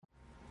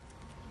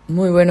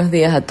Muy buenos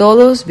días a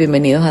todos,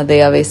 bienvenidos a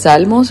DAB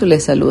Salmos.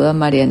 Les saluda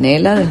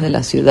Marianela desde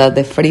la ciudad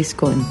de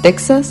Frisco, en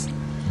Texas.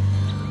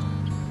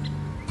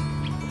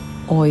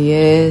 Hoy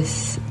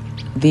es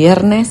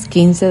viernes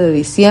 15 de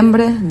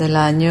diciembre del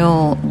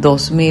año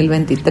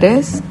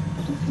 2023.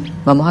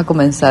 Vamos a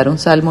comenzar un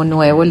salmo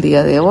nuevo el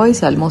día de hoy,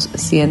 Salmos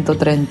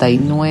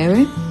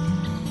 139.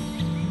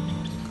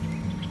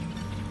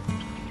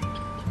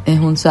 Es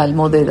un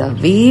salmo de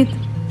David.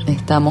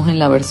 Estamos en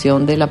la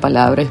versión de la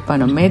palabra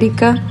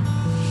Hispanoamérica.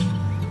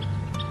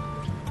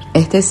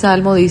 Este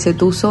salmo dice: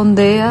 tú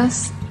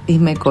sondeas y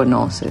me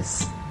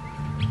conoces.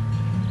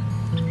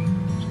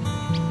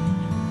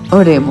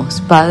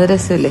 Oremos. Padre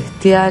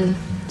celestial,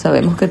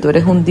 sabemos que tú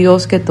eres un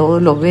Dios que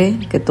todo lo ve,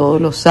 que todo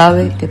lo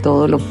sabe, que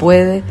todo lo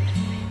puede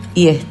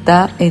y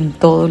está en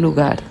todo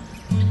lugar.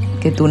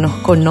 Que tú nos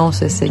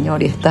conoces,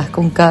 Señor, y estás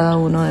con cada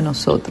uno de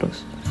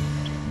nosotros.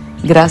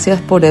 Gracias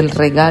por el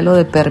regalo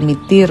de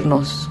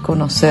permitirnos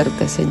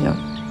conocerte, Señor.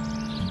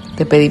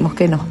 Te pedimos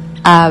que nos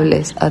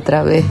hables a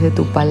través de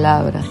tu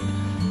palabra,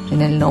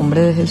 en el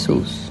nombre de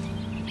Jesús.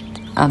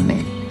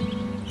 Amén.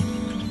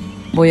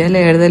 Voy a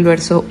leer del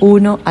verso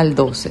 1 al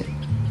 12.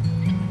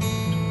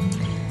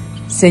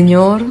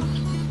 Señor,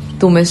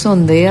 tú me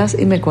sondeas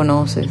y me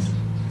conoces.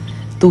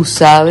 Tú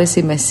sabes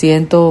si me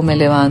siento o me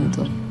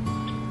levanto.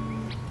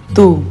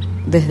 Tú,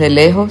 desde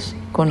lejos,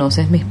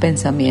 conoces mis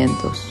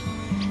pensamientos.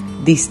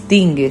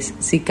 Distingues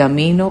si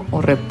camino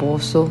o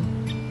reposo.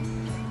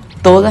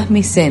 Todas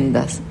mis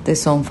sendas te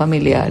son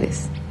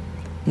familiares.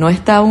 No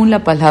está aún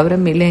la palabra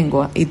en mi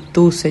lengua y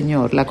tú,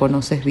 Señor, la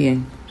conoces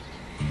bien.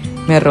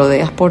 Me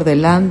rodeas por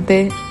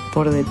delante,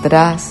 por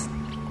detrás.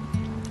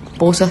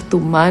 Posas tu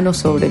mano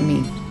sobre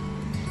mí.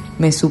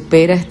 Me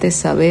supera este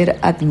saber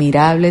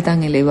admirable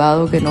tan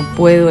elevado que no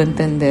puedo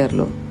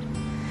entenderlo.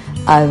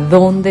 ¿A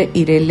dónde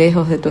iré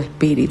lejos de tu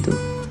espíritu?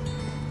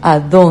 ¿A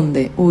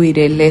dónde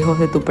huiré lejos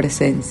de tu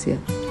presencia?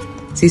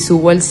 Si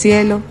subo al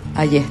cielo,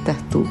 allí estás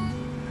tú.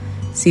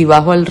 Si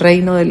bajo al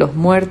reino de los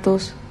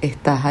muertos,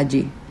 estás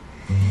allí.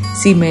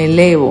 Si me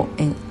elevo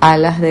en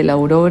alas de la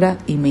aurora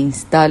y me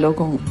instalo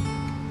con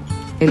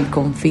el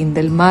confín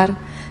del mar,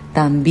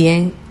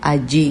 también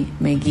allí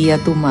me guía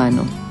tu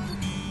mano.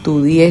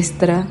 Tu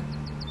diestra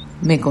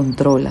me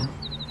controla.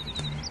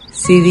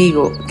 Si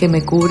digo que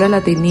me cubra la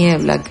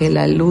tiniebla, que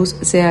la luz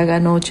se haga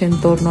noche en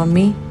torno a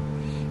mí,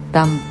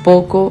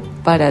 tampoco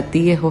para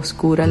ti es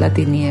oscura la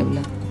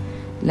tiniebla.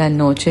 La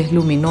noche es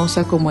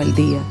luminosa como el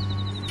día,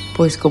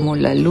 pues como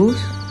la luz,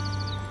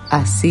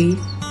 así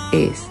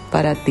es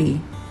para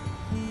ti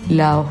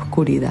la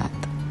oscuridad.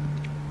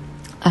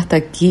 Hasta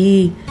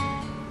aquí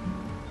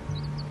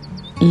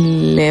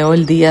leo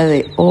el día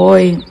de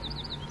hoy.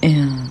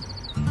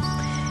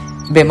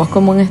 Vemos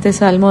como en este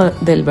salmo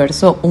del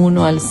verso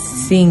 1 al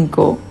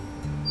 5,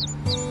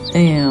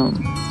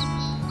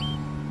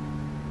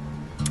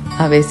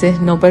 a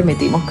veces no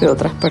permitimos que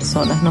otras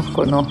personas nos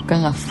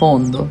conozcan a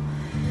fondo,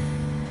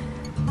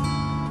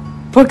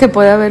 porque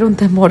puede haber un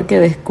temor que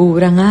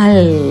descubran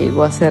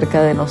algo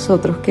acerca de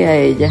nosotros que a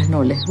ellas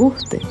no les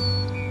guste.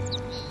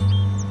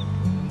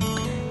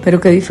 Pero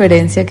qué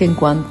diferencia que en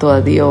cuanto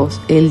a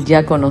Dios, Él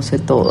ya conoce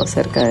todo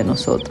acerca de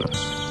nosotros.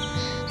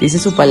 Dice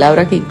su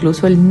palabra que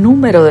incluso el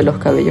número de los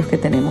cabellos que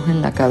tenemos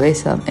en la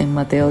cabeza, en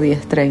Mateo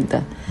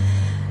 10:30,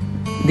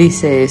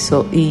 dice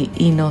eso, y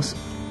nos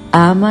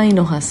ama y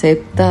nos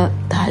acepta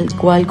tal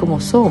cual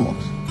como somos.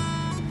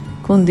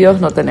 Con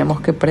Dios no tenemos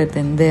que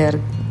pretender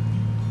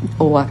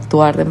o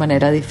actuar de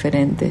manera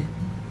diferente.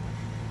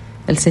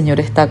 El Señor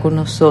está con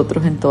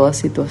nosotros en toda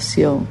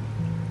situación,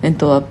 en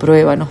toda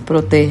prueba, nos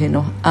protege,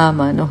 nos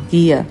ama, nos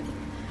guía,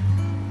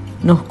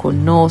 nos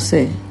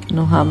conoce,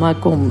 nos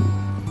ama con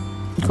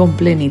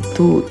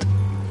plenitud.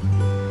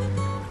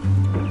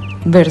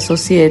 Verso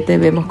 7,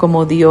 vemos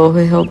como Dios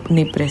es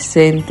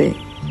omnipresente,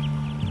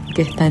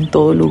 que está en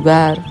todo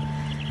lugar,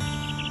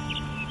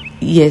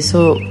 y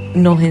eso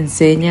nos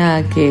enseña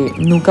a que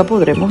nunca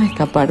podremos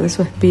escapar de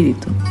su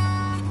espíritu.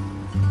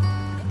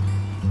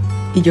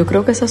 Y yo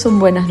creo que esas son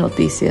buenas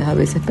noticias. A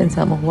veces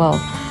pensamos, wow,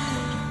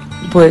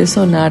 puede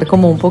sonar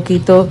como un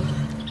poquito,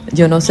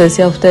 yo no sé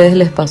si a ustedes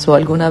les pasó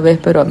alguna vez,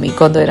 pero a mí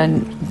cuando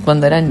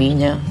era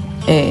niña,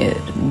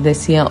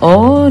 decían,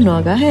 oh, no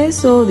hagas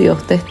eso,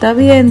 Dios te está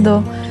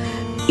viendo,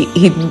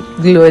 y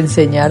lo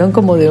enseñaron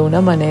como de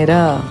una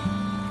manera,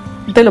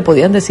 te lo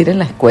podían decir en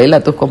la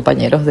escuela, tus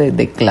compañeros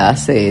de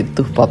clase,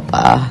 tus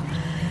papás,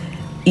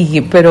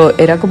 pero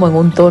era como en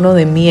un tono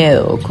de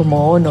miedo,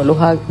 como, oh, no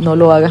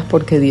lo hagas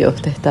porque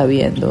Dios te está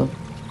viendo.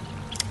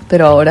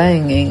 Pero ahora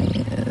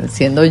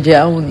siendo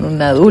ya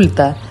una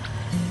adulta,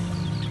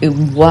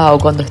 wow,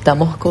 cuando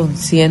estamos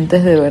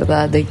conscientes de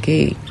verdad de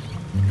que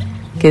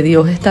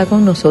Dios está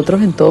con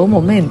nosotros en todo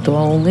momento,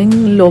 aún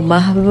en lo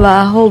más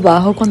bajo,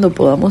 cuando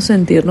podamos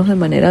sentirnos de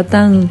manera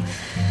tan,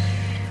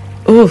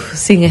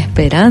 sin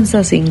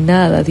esperanza, sin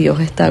nada, Dios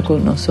está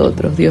con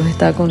nosotros. Dios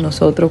está con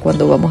nosotros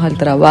cuando vamos al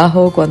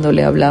trabajo, cuando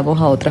le hablamos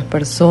a otras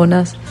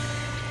personas,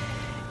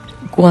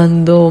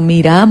 cuando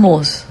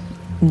miramos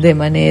de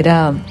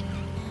manera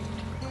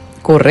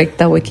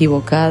correcta o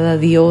equivocada,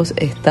 Dios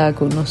está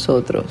con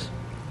nosotros.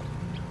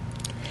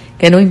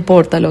 Que no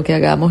importa lo que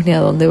hagamos ni a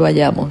dónde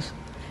vayamos,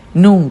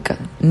 nunca,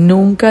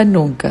 nunca,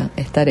 nunca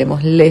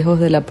estaremos lejos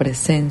de la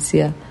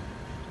presencia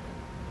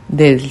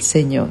del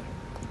Señor.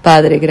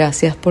 Padre,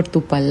 gracias por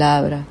tu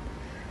palabra.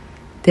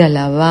 Te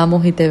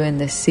alabamos y te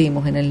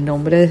bendecimos en el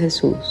nombre de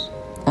Jesús.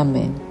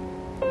 Amén.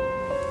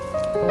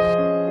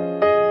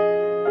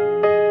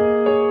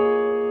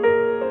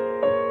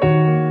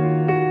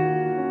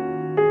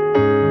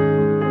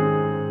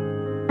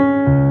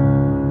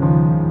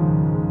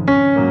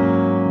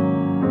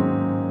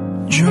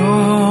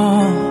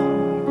 Yo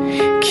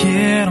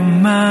quiero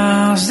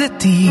más de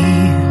ti.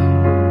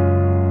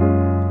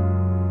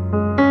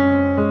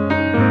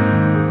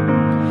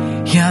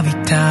 Y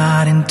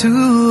habitar en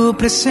tu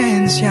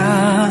presencia,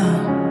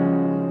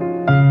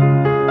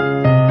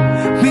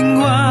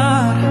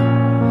 menguar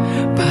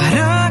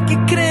para que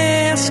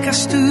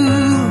crezcas tú,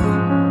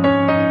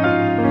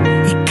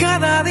 y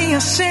cada día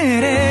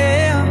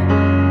seré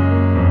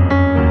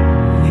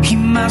y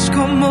más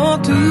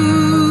como tú.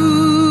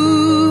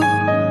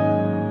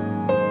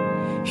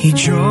 Y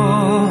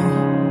yo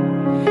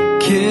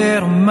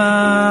quiero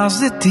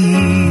más de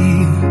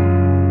ti.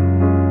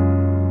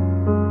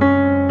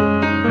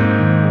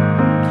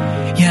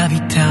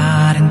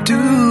 En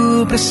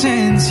tu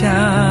presencia,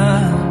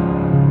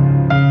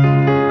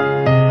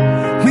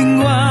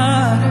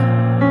 menguar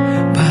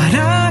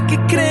para que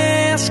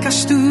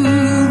crezcas tú,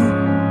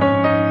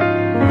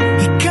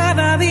 y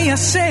cada día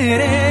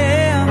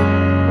seré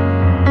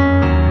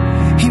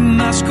y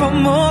más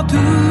como tú.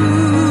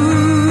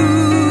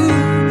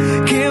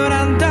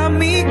 Quebranta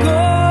mi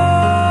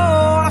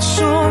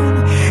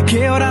corazón,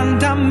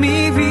 quebranta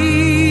mi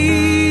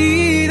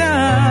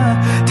vida,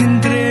 te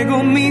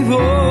entrego mi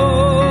voz.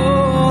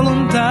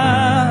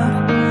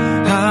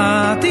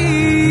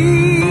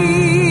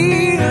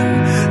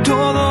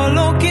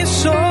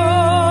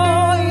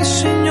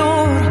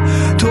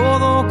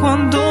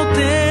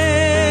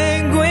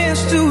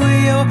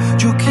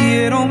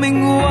 Quiero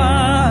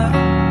menguar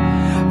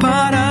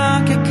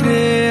para que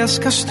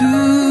crezcas tú.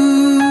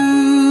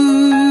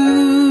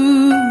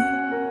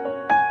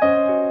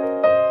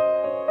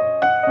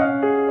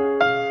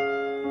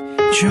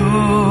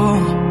 Yo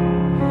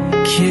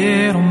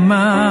quiero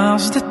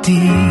más de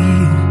ti.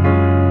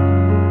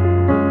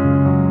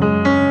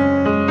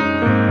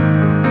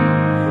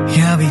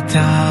 Y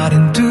habitar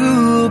en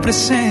tu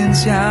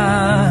presencia.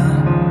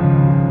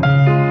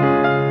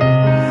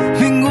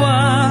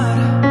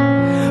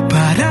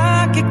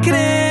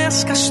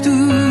 Crezcas tú,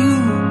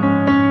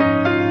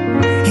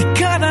 y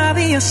cada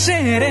día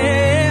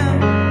seré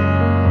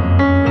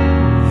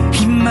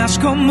y más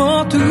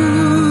como tú.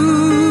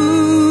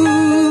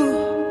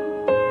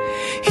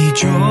 Y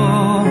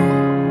yo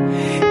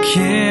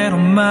quiero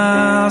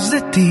más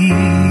de ti,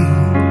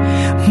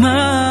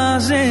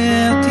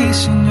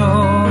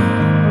 Señor,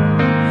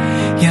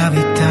 y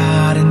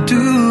habitar en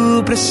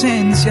tu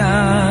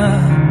presencia.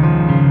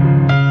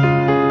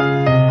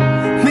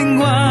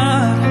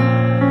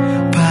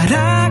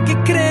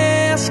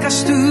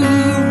 Crezcas tú,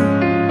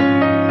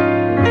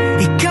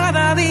 y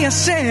cada día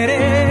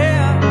seré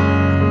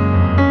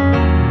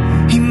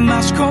y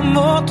más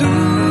como tú.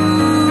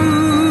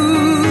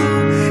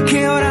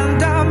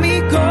 Quebranta mi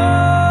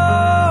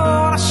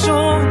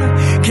corazón,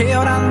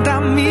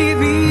 quebranta mi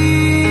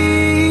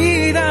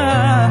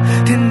vida,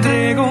 te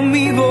entrego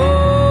mi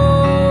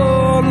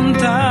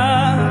voluntad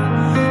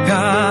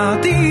a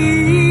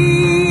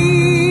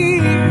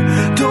ti.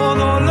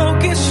 Todo lo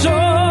que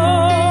soy,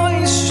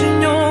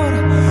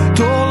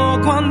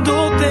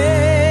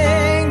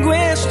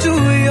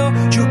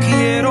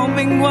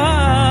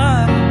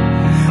 menguar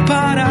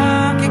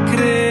para que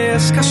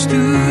crezcas tú.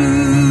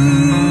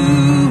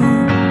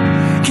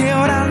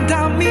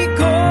 Quebranta mi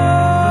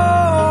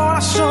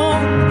corazón,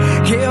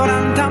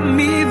 quebranta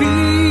mi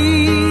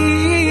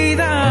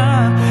vida,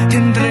 te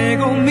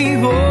entrego mi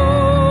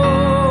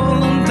voluntad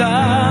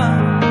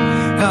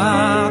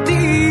a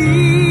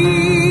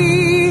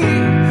ti.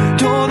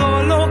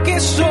 Todo lo que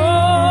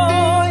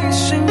soy,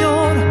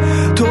 Señor,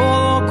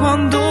 todo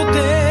cuanto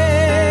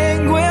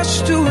tengo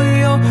es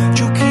tuyo.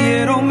 Yo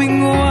quiero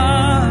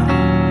menguar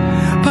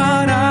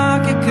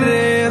para que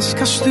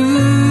crezcas tú.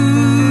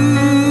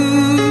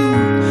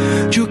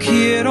 Yo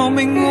quiero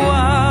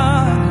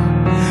menguar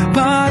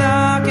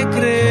para que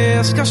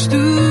crezcas tú.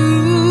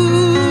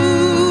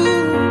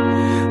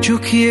 Yo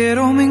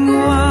quiero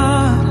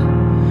menguar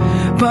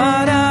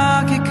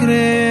para que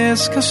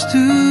crezcas tú.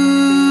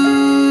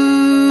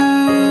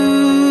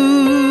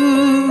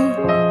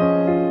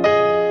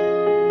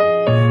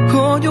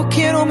 Oh, yo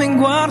quiero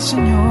menguar,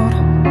 Señor.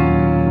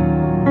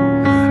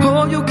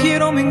 Yo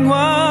quiero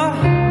menguar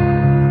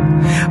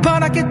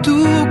para que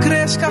tú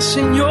crezcas,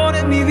 Señor,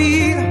 en mi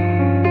vida.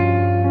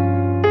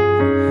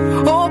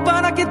 Oh,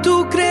 para que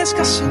tú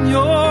crezcas,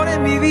 Señor,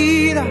 en mi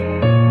vida.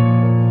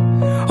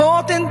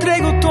 Oh, te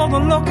entrego todo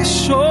lo que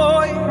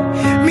soy,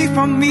 mi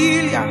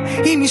familia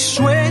y mis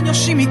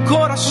sueños y mi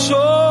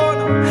corazón.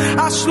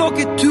 Haz lo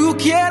que tú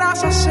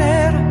quieras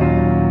hacer.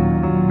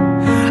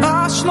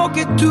 haz lo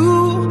que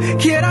tú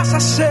quieras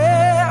hacer.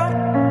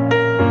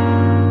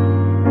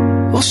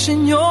 Oh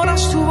Señor,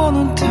 haz tu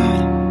voluntad.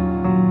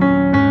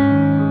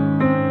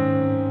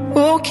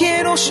 Oh,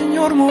 quiero,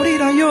 Señor,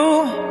 morir a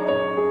yo.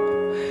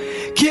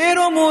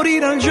 Quiero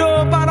morir al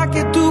yo para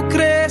que tú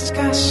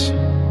crezcas.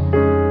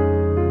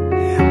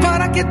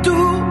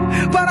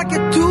 Para que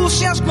tú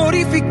seas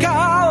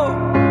glorificado.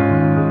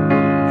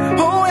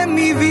 Oh, en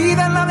mi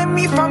vida, en la de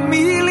mi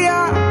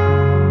familia.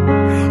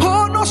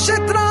 Oh, no se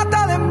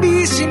trata de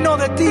mí, sino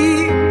de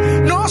ti.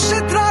 No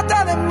se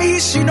trata de mí,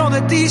 sino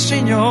de ti,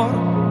 Señor.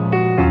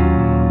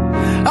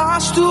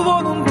 Haz tu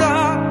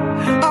voluntad,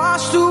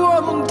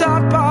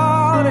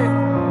 Padre.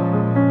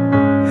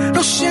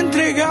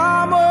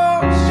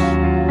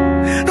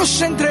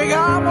 Nos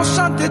entregamos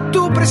ante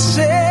tu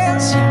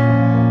presencia.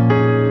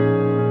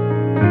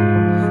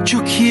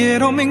 Yo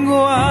quiero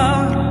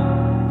menguar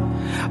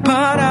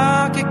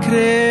para que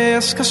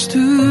crezcas tú.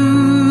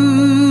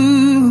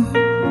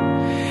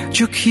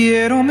 Yo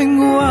quiero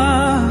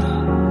menguar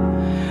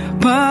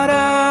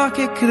para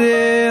que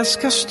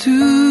crezcas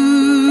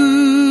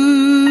tú.